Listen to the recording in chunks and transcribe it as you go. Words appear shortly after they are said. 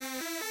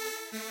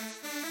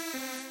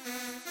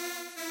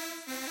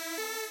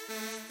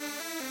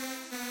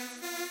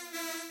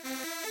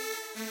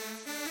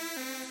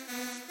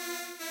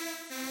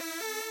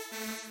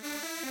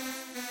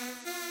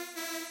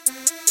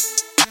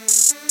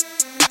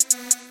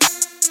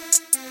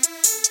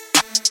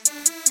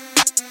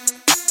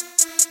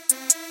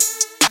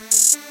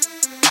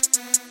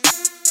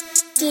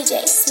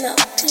DJ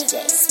Smoke,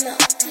 DJ Smoke,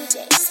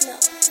 DJ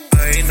Smoke.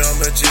 I ain't no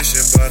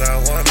magician, but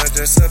I wanna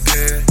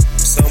disappear.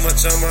 So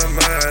much on my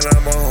mind,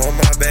 I'ma hold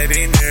my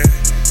baby near.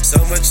 So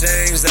much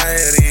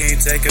anxiety,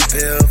 take a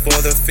pill for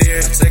the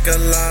fear. Take a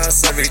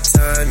loss every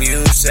time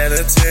you shed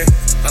a tear.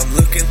 I'm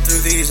looking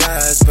through these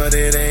eyes, but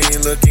it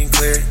ain't looking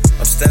clear.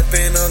 I'm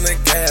stepping on the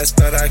gas,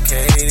 but I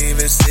can't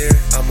even steer.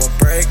 I'ma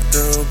break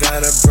through,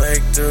 gotta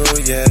break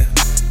through, yeah.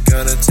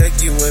 Gonna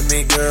take you with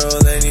me,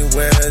 girl,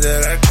 anywhere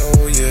that I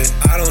go, yeah.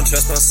 I don't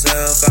trust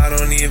myself, I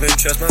don't even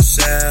trust my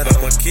shadow.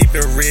 I'ma keep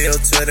it real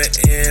to the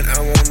end,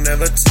 I won't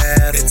never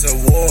tattle. It's a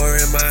war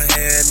in my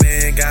head,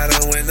 man, gotta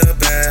win the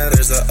battle.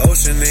 There's an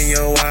ocean in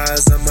your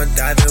eyes, I'ma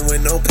dive in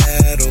with no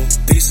paddle.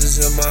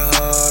 Pieces of my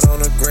heart on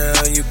the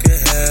ground, you can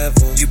have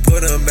them. You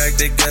put them back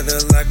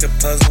together like a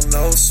puzzle,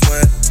 no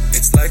sweat.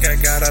 It's like I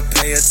gotta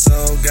pay a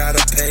toll,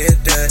 gotta pay a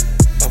debt.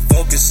 I'm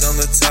focused on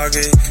the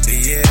target,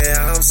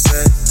 yeah, I'm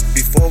set.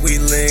 Before we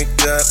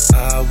linked up,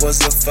 I was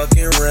a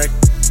fucking wreck.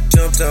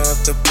 Jumped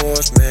off the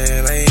porch,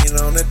 man, I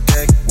ain't on the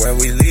deck. Where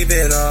we leave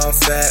it all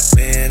fat,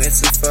 man,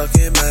 it's a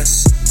fucking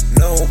mess.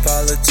 No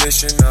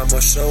politician,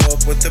 I'ma show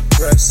up with the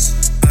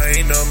press.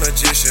 I ain't no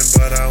magician,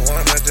 but I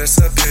wanna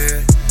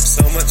disappear.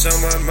 So much on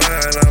my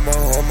mind, I'ma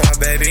hold my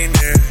baby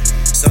near.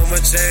 So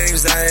much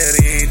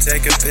anxiety,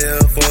 take a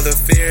pill for the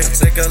fear.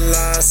 Take a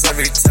loss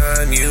every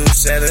time you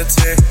shed a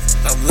tear.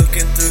 I'm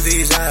looking through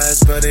these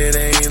eyes, but it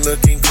ain't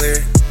looking clear.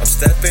 I'm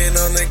stepping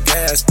on the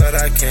gas, but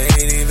I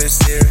can't even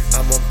steer.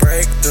 I'ma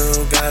break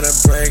through, gotta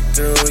break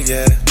through,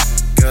 yeah.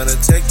 Gonna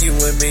take you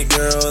with me,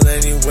 girl,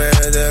 anywhere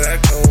that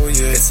I go,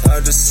 yeah. It's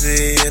hard to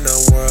see in a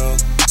world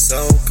so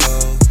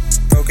cold.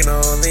 Broken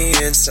on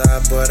the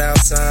inside, but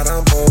outside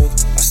I'm bold.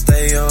 I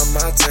stay on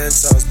my 10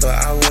 toes, but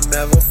I will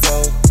never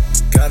fold.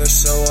 Gotta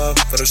show up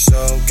for the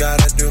show,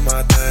 gotta do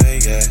my thing,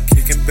 yeah.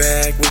 Kicking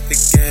back with the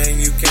gang,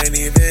 you can't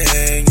even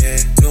hang,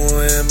 yeah.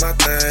 Doing my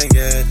thing,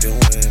 yeah,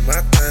 doing my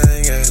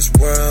thing, yeah. This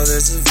world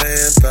is a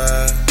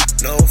vampire,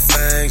 no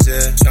fangs,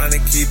 yeah. Trying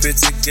to keep it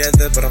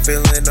together, but I'm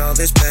feeling all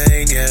this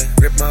pain, yeah.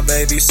 Grip my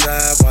baby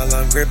side while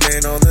I'm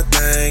gripping on the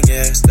thing,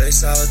 yeah. Stay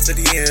solid to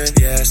the end,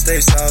 yeah, stay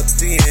solid to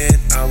the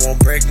end. I won't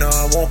break, no,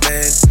 I won't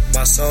bend.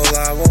 My soul,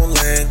 I won't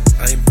land.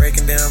 I ain't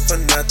breaking down for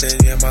nothing,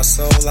 yeah, my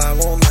soul, I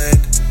won't land.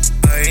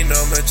 I ain't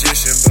no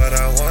magician, but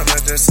I wanna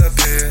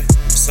disappear.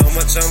 So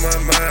much on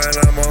my mind,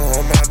 I'ma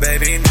hold my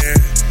baby near.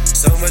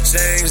 So much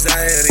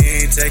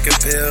anxiety, take a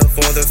pill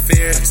for the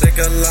fear.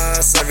 Take a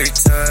loss every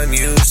time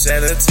you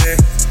shed a tear.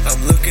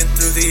 I'm looking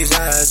through these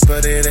eyes,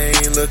 but it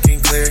ain't looking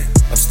clear.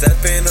 I'm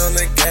stepping on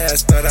the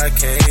gas, but I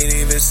can't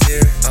even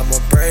steer. I'ma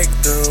break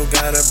through,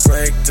 gotta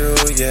break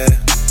through, yeah.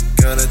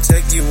 Gonna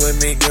take you with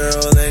me,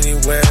 girl,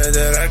 anywhere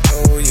that I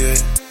go,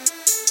 yeah.